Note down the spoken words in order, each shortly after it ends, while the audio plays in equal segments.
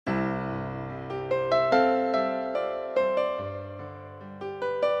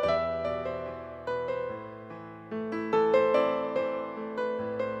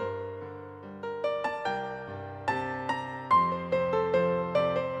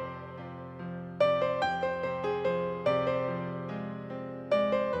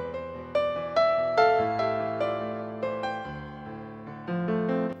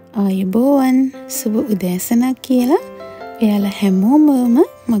ආයුබෝවන් සුබ උදෑසනක් කියලා ඔයාලා හැමෝම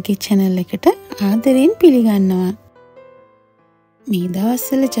මගේ channel එකට ආදරෙන් පිළිගන්නවා. මේ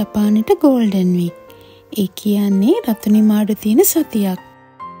දවස්වල ජපානයේ golden week. ඒ කියන්නේ රතුනි මාඩු තියෙන සතියක්.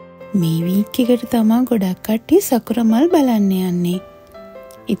 මේ week එකට තමයි ගොඩක් කට්ටිය සකුරා මල් බලන්න යන්නේ.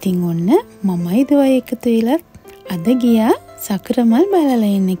 ඉතින් ඔන්න මමයි දුවයි එකතු වෙලා අද ගියා සකුරා මල්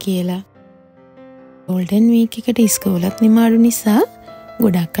බලලා එන්න කියලා. golden week එකට ඉස්කෝලත් නිමාඩු නිසා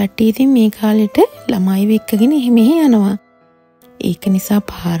ගොඩක් කට්ටිය ඉතින් මේ කාලෙට ළමයි වෙක්කගෙන එහෙම යනවා. ඒක නිසා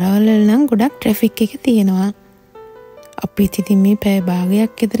පාරවල් වල නම් ගොඩක් ට්‍රැෆික් එක තියෙනවා. අපි ඉතින් මේ පැය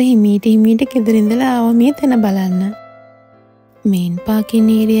භාගයක් විතර හිමීට ගෙදර ඉඳලා ආව මේ තැන බලන්න. මේන්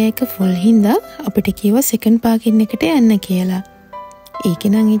පාකින් ඒරියා එක ෆුල් හින්දා අපිට කිව්වා සෙකන්ඩ් පාකින් එකට යන්න කියලා. ඒක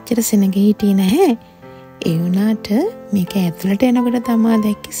නම් එච්චර සෙනග හිටියේ නැහැ. ඒ වුණාට මේක ඇතුළට යනකොට තමයි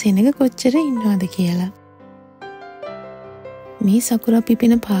දැක්කේ සෙනග කොච්චර ඉන්නවද කියලා. මේ සකුරා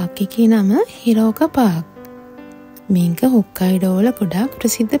පිපෙන පාක් එකේ නම හිරෝකා පාක්. මේක හොක්කයිඩෝ වල ගොඩාක්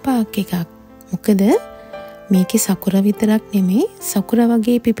ප්‍රසිද්ධ පාක් එකක්. මොකද මේකේ සකුරා විතරක් නෙමෙයි සකුරා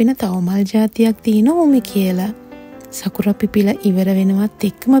වගේ පිපෙන තව මල් జాතියක් තියෙනවා උමි කියලා. සකුරා පිපිලා ඉවර වෙනවත්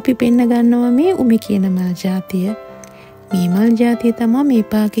එක්කම පිපෙන්න ගන්නවා මේ උමි කියන මල් జాතිය. මේ මල් జాතිය තමයි මේ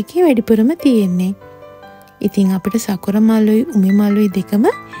පාක් එකේ වැඩිපුරම තියෙන්නේ. ඉතින් අපිට සකුරා මල්ුයි උමි මල්ුයි දෙකම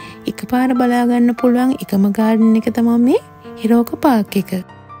එකපාර බලා ගන්න පුළුවන් එකම ගාඩන් එක තමයි මේ හිරෝකා පාක් එක.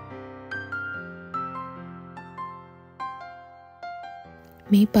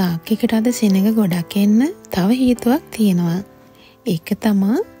 මේ පාක් එකට අද සෙනග ගොඩක් එන්න තව හේතුවක් තියෙනවා. ඒක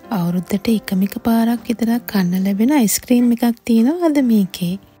තමයි අවුරුද්දට එකම පාරක් විතරක් කන්න ලැබෙන අයිස්ක්‍රීම් එකක් තියෙනවා අද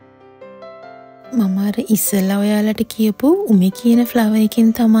මේකේ. මම අර ඉස්සෙල්ලා ඔයාලට කියපු උමි කියන ෆ්ලවර්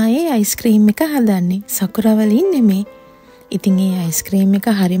එකෙන් තමයි අයිස්ක්‍රීම් එක හදන්නේ. සකුරා වලින් නෙමෙයි. ඉතින් ඒ අයිස්ක්‍රීම් එක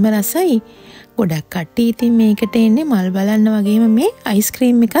හරිම රසයි. ගොඩක් කට්ටිය ඉතින් මේකට එන්නේ මල් බලන්න වගේම මේ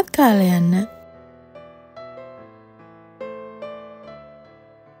අයිස්ක්‍රීම් එකත් කාලා යන්න.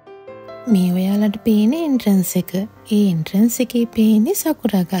 මේ ඔයාලට පේන එන්ට්‍රන්ස් එක. ඒ එන්ට්‍රන්ස් එකේ පේන්නේ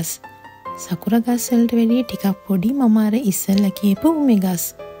සකුරා ගස්. සකුරා ගස් වලට වැඩිය ටිකක් පොඩි මම අර ඉස්සෙල්ලා කියපු උමි ගස්.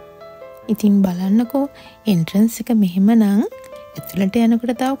 ඉතින් බලන්නකෝ එන්ට්‍රන්ස් එක මෙහෙමනම් ඇතුළට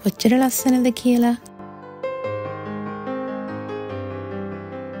යනකොට තව කොච්චර ලස්සනද කියලා.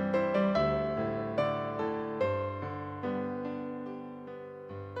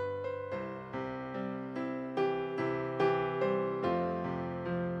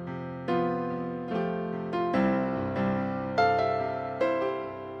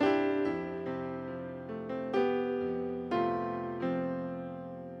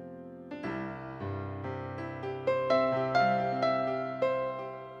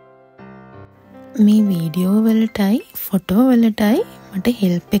 මේ වීඩියෝ වලටයි ෆොටෝ වලටයි මට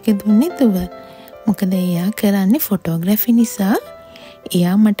හෙල්ප් එක දුන්නේ දුව. මොකද එයා කරන්නේ ෆොටෝග්‍රැෆි නිසා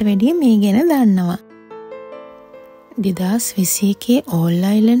එයා මට වැඩිය මේ ගැන දන්නවා. 2021 ඕල්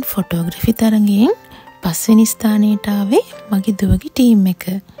අයිලන්ඩ් ෆොටෝග්‍රැෆි තරගයෙන් 5 වෙනි ස්ථානයට ආවේ මගේ දුවගේ ටීම් එක.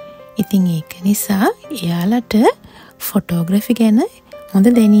 ඉතින් ඒක නිසා එයාලට ෆොටෝග්‍රැෆි ගැන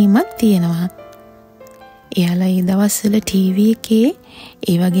හොඳ දැනීමක් තියෙනවා. එයාලා ඒ දවස්වල ටීවී එකේ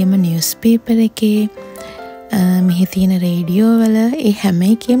ඒ වගේම නිවුස් පේපර් එකේ මෙහි තියෙන රේඩියෝ වල ඒ හැම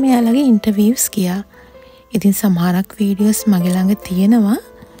එකේම එයාලගේ ඉන්ටර්විව්ස් ගියා. ඉතින් සමහරක් වීඩියෝස් මගේ ළඟ තියෙනවා.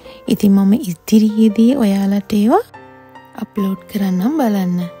 ඉතින් මම ඉදිරියේදී ඔයාලට ඒවා අප්ලෝඩ් කරන්නම්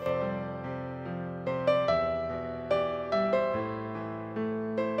බලන්න.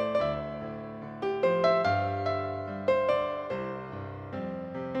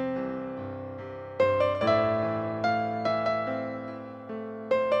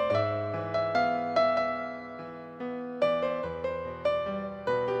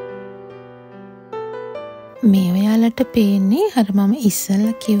 මේ ඔයාලට පේන්නේ අර මම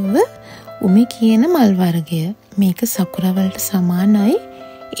ඉස්සෙල්ලා කිව්ව උමි කියන මල් වර්ගය. මේක සකුරා වලට සමානයි.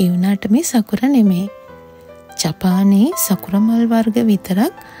 ඒ වුණාට මේ සකුරා නෙමෙයි. ජපානයේ සකුරා මල් වර්ග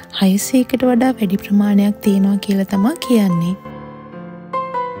විතරක් 600කට වඩා වැඩි ප්‍රමාණයක් තියෙනවා කියලා තමයි කියන්නේ.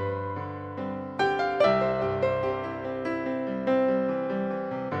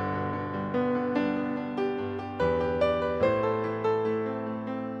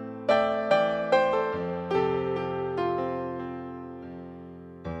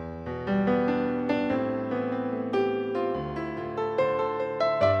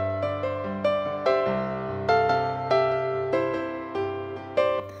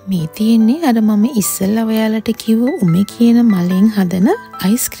 මේ තියෙන්නේ අර මම ඉස්සෙල්ලා ඔයාලට කිව්ව උමි කියන මලෙන් හදන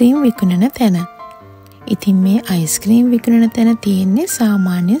අයිස්ක්‍රීම් විකුණන තැන. ඉතින් මේ අයිස්ක්‍රීම් විකුණන තැන තියෙන්නේ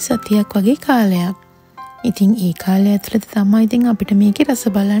සාමාන්‍ය සතියක් වගේ කාලයක්. ඉතින් ඒ කාලය ඇතුළත තමයි ඉතින් අපිට මේකේ රස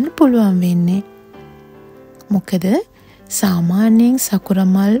බලන්න පුළුවන් වෙන්නේ. මොකද සාමාන්‍යයෙන් සකුරා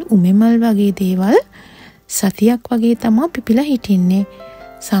මල්, උමි මල් වගේ දේවල් සතියක් වගේ තමයි පිපිලා හිටින්නේ.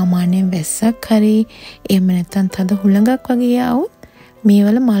 සාමාන්‍යයෙන් වැස්සක් හරි එහෙම නැත්නම් තද හුළඟක් වගේ ආවොත්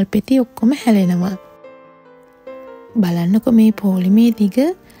මේවල මල් පෙති ඔක්කොම හැලෙනවා. බලන්නකො මේ පොලිමේ දිග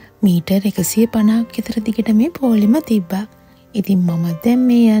මීටර් 150ක් විතර දිගට මේ පොලිම තිබ්බා. ඉතින් මම දැන්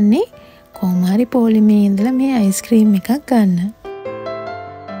මේ යන්නේ කොහොම හරි පොලිමේ ඉඳලා මේ අයිස්ක්‍රීම් එකක් ගන්න.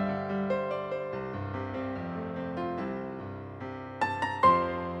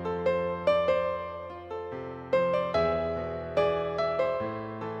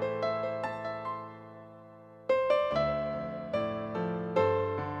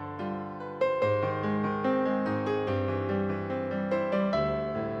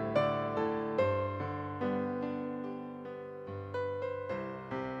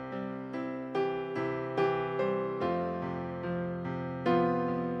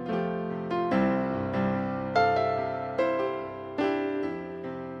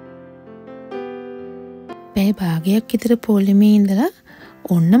 පැය භාගයක් විතර පොලිමේ ඉඳලා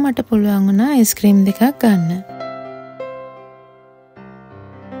ඔන්න මට පුළුවන් වුණා අයිස්ක්‍රීම් දෙකක් ගන්න.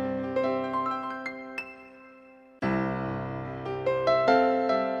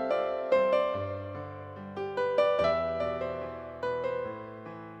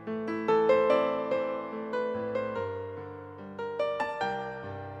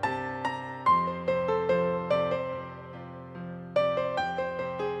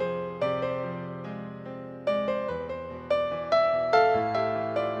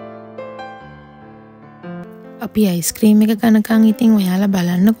 අපි අයිස්ක්‍රීම් එක කනකන් ඉතින් ඔයාලා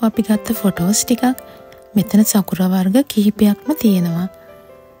බලන්නකෝ අපි ගත්ත ෆොටෝස් ටිකක්. මෙතන සකුරා වර්ග කිහිපයක්ම තියෙනවා.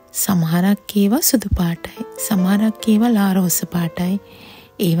 සමහරක් ඒවා සුදු පාටයි, සමහරක් ඒවා ලා රෝස පාටයි.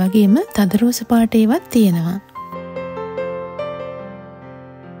 ඒ වගේම තද රෝස පාට ඒවත් තියෙනවා.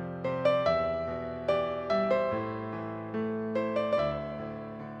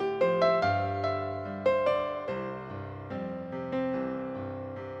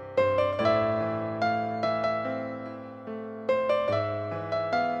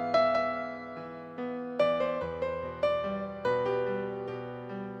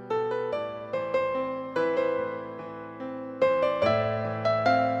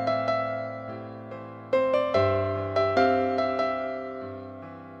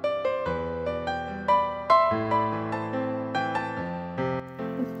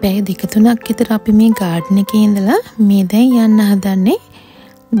 පැය 2-3ක් විතර අපි මේ ගාඩන් එකේ ඉඳලා මේ දැන් යන්න හදන්නේ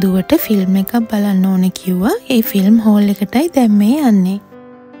දුවට ෆිල්ම් එකක් බලන්න ඕනේ කිව්වා. ඒ ෆිල්ම් හෝල් එකටයි දැන් මේ යන්නේ.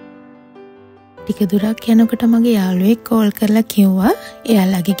 ටික දුරක් යනකොට මගේ යාළුවෙක් කෝල් කරලා කිව්වා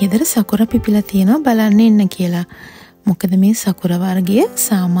එයාලගේ ගෙදර සකුරා පිපිලා තියෙනවා බලන්න එන්න කියලා. මොකද මේ සකුරා වර්ගය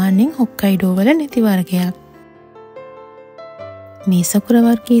සාමාන්‍යයෙන් හොක්කයිඩෝ වල නැති වර්ගයක්. මේ සකුරා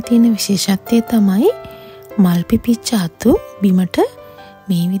වර්ගයේ තියෙන විශේෂත්වය තමයි මල් පිපිච්ච අතු බිමට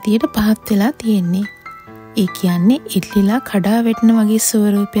මේ විදියට පහත් වෙලා තියෙන්නේ. ඒ කියන්නේ ඉල්ලිලා කඩා වැටෙන වගේ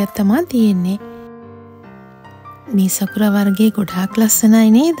ස්වරූපයක් තමයි තියෙන්නේ. මේ සකුරා වර්ගයේ ගොඩාක්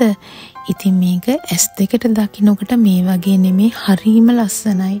ලස්සනයි නේද? ඉතින් මේක S2ට දකින්නකොට මේ වගේ නෙමේ හරීම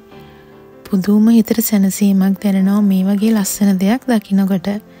ලස්සනයි. පුදුම හිතට සැනසීමක් දැනෙනවා මේ වගේ ලස්සන දෙයක් දකින්නකොට.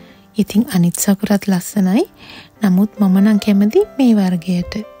 ඉතින් අනිත් සකුරත් ලස්සනයි. නමුත් මම නම් කැමති මේ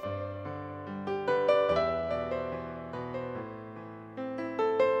වර්ගයට.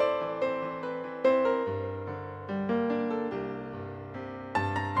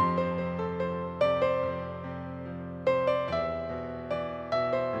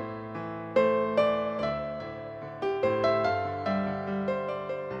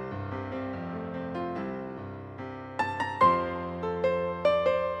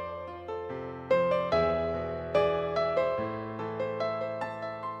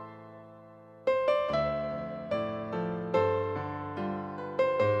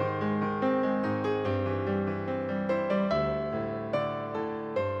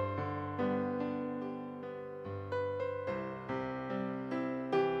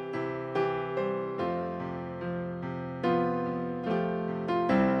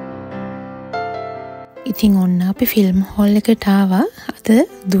 ඉතින් ඔන්න අපි ෆිල්ම් හෝල් එකට ආවා. අද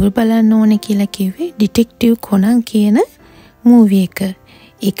දුර බලන්න ඕනේ කියලා කිව්වේ ඩිටෙක්ටිව් කොනන් කියන මූවි එක.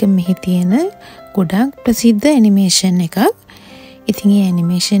 ඒක මෙහි තියෙන ගොඩාක් ප්‍රසිද්ධ ඇනිමේෂන් එකක්. ඉතින් මේ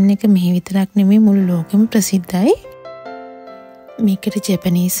ඇනිමේෂන් එක මෙහි විතරක් නෙමෙයි මුළු ලෝකෙම ප්‍රසිද්ධයි. මේකට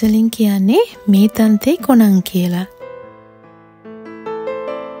ජපනීස් වලින් කියන්නේ මේ තන්තේ කොනන් කියලා.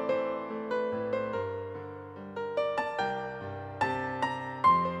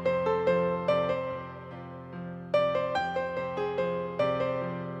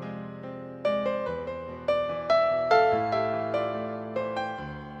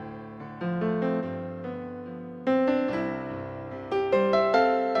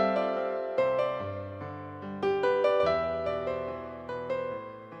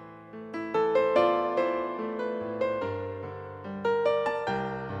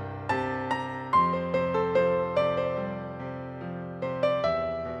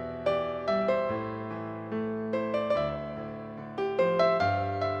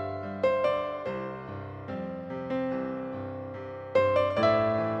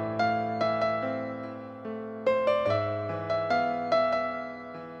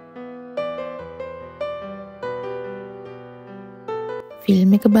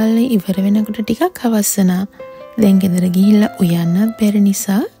 ෆිල්ම් එක බලලා ඉවර වෙනකොට ටිකක් හවස් වුණා. දැන් ගෙදර ගිහිල්ලා උයන්නත් බැරි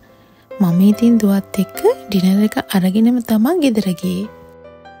නිසා මම ඉතින් දුවත් එක්ක ඩිනර් එක අරගෙනම තමයි ගෙදර ගියේ.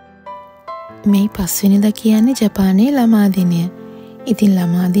 මේ 5 වෙනිදා කියන්නේ ජපානයේ ළමා දිනය. ඉතින්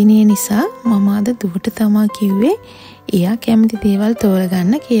ළමා දිනය නිසා මම අද දුවට තමා කිව්වේ එයා කැමති දේවල්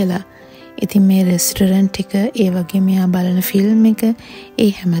තෝරගන්න කියලා. ඉතින් මේ රෙස්ටොරන්ට් එක, ඒ වගේ මෙයා බලන ෆිල්ම් එක,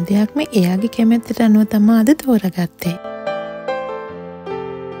 ඒ හැම දෙයක්ම එයාගේ කැමැත්තට අනුව තමයි අද තෝරගත්තේ.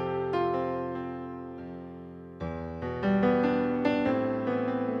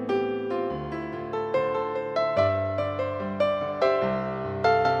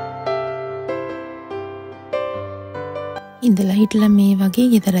 ඉඳලා හිටලා මේ වගේ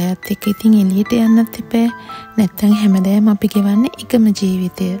ගෙදර අයත් එක්ක ඉතින් එළියට යන්නත් එපා. නැත්තම් හැමදාම අපි ගෙවන්නේ එකම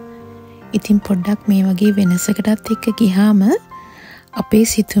ජීවිතය. ඉතින් පොඩ්ඩක් මේ වගේ වෙනසකටත් එක්ක ගියාම අපේ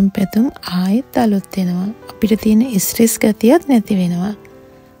සිතුම් පැතුම් ආයෙත් අලුත් වෙනවා. අපිට තියෙන ස්ට්‍රෙස් ගතියත් නැති වෙනවා.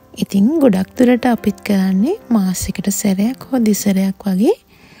 ඉතින් ගොඩක් දුරට අපිත් කරන්නේ මාසෙකට සැරයක් හෝ දෙසරයක් වගේ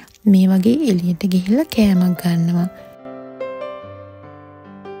මේ වගේ එළියට ගිහිල්ලා කෑමක් ගන්නවා.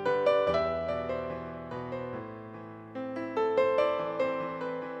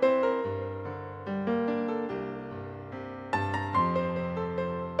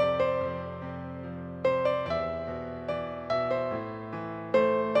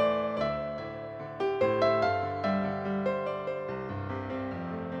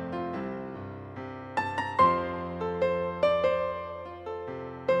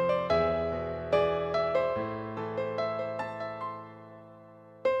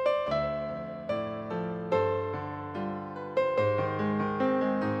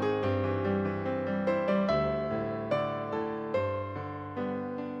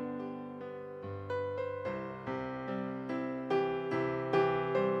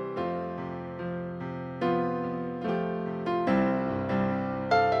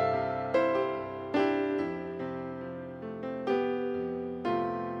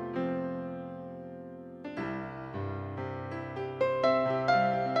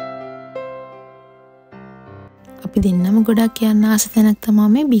 අපි දෙන්නම ගොඩක් යන්න ආස තැනක් තමයි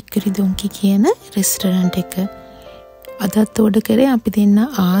මේ බික්කරි දොන්කි කියන රෙස්ටොරන්ට් එක. අදත් ඕඩර් කරේ අපි දෙන්න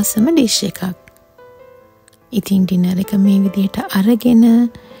ආසම ඩිෂ් එකක්. ඉතින් ඩිනර් එක මේ විදිහට අරගෙන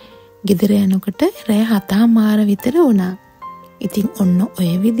ගෙදර යනකොට රෑ 7:00 විතර වුණා. ඉතින් ඔන්න ඔය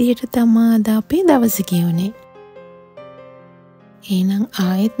විදිහට තමයි අද අපේ දවස ගියුනේ. එහෙනම්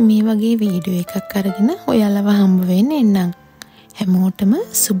ආයෙත් මේ වගේ වීඩියෝ එකක් අරගෙන ඔයාලව හම්බ වෙන්න එන්නම්. හැමෝටම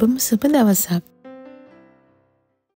සුබම සුබ දවසක්.